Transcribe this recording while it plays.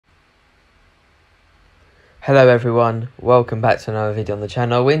Hello everyone, welcome back to another video on the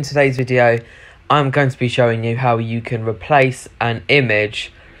channel. In today's video, I'm going to be showing you how you can replace an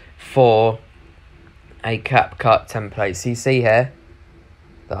image for a Capcut template. So you see here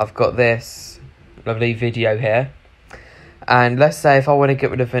that I've got this lovely video here. And let's say if I want to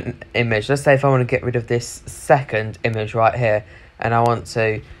get rid of an image, let's say if I want to get rid of this second image right here, and I want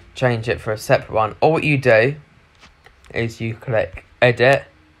to change it for a separate one, all you do is you click edit,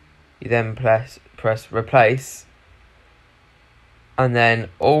 you then press replace, and then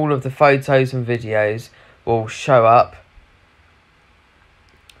all of the photos and videos will show up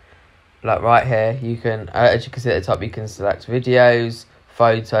like right here. You can, as you can see at the top, you can select videos,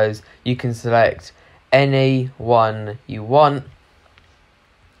 photos, you can select any one you want.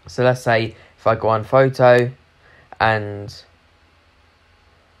 So let's say if I go on photo and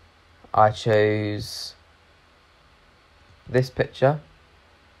I choose this picture,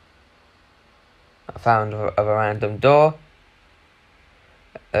 I found of a random door.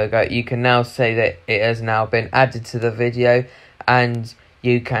 There we go. You can now see that it has now been added to the video, and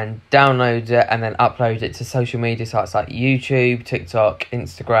you can download it and then upload it to social media sites like YouTube, TikTok,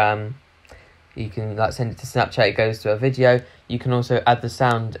 Instagram. You can send it to Snapchat, it goes to a video. You can also add the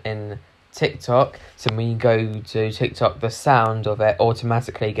sound in TikTok, so when you go to TikTok, the sound of it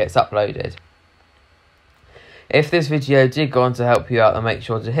automatically gets uploaded. If this video did go on to help you out, then make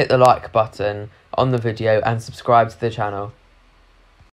sure to hit the like button on the video and subscribe to the channel.